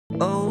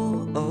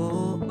Oh,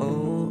 oh,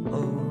 oh,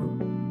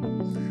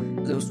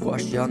 oh. Lil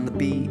Squashy on the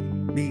beat.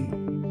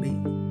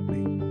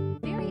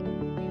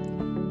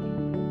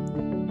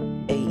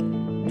 Hey,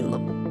 Lil.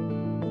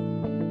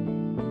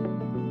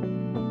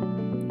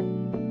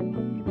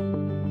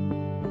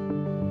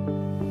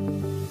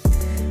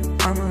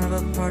 I'ma have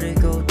a party,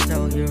 go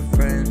tell your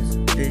friends,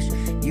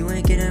 bitch. You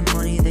ain't getting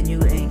money, then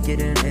you ain't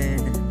getting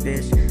in,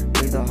 bitch.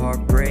 Leave the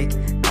heartbreak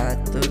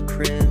at the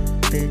crib,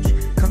 bitch.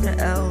 Come to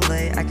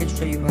LA, I can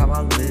show you how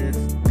I live,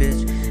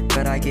 bitch.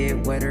 But I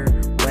get wet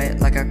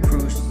like a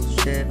cruise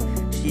ship.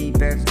 She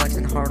been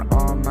flexing hard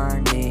on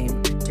my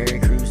name, Terry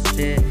Crews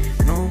shit.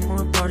 No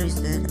more parties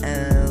in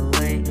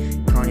LA,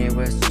 Kanye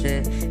West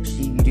shit.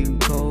 She do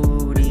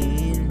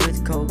codeine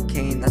with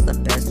cocaine, that's the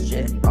best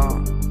shit,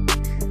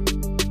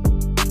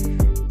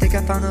 Think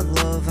I found the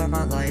love of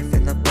my life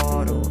in a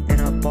bottle,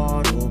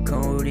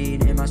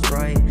 codeine in my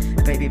Sprite.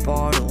 Baby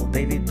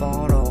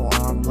bottle,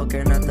 I'm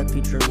looking at the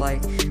future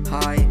like,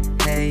 hi,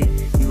 hey,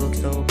 you look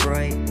so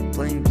bright.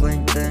 Bling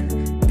bling then,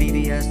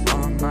 BBS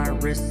on my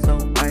wrist so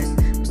ice.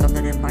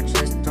 Something in my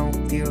chest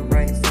don't feel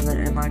right, something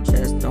in my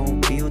chest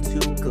don't feel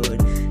too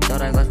good.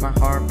 Thought I left my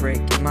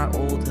heartbreak in my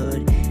old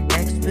hood.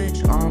 Ex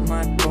bitch on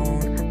my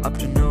phone, up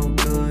to no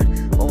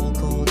good. Old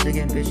cold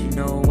digging bitch, you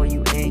know what,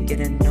 you ain't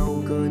getting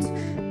no goods.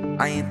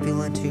 I ain't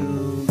feeling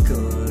too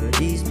good.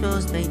 These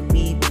pills make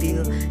me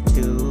feel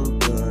too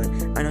good.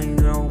 I know you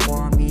don't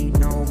want me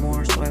no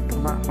more, so I put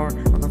my heart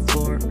on the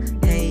floor.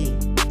 Hey,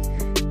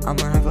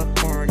 I'ma have a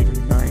party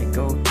tonight,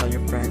 go tell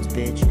your friends,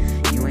 bitch.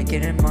 You ain't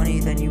getting money,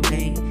 then you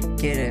ain't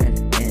getting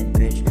in,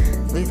 bitch.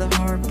 Leave the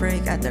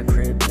heartbreak at the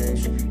crib,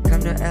 bitch.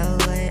 Come to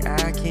LA,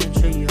 I can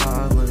show you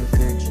how I live,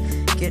 bitch.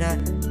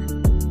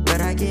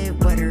 But I get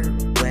wet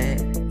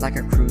like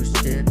a cruise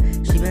ship.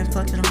 She been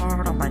flexing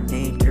hard on my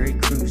name, Terry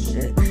Crews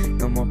shit.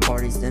 No more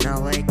parties in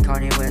LA,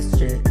 Kanye West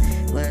shit.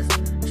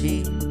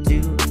 She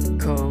do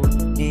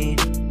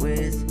codeine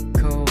with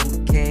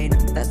cocaine.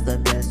 That's the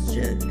best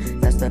shit.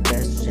 That's the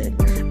best shit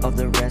of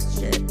the rest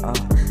shit.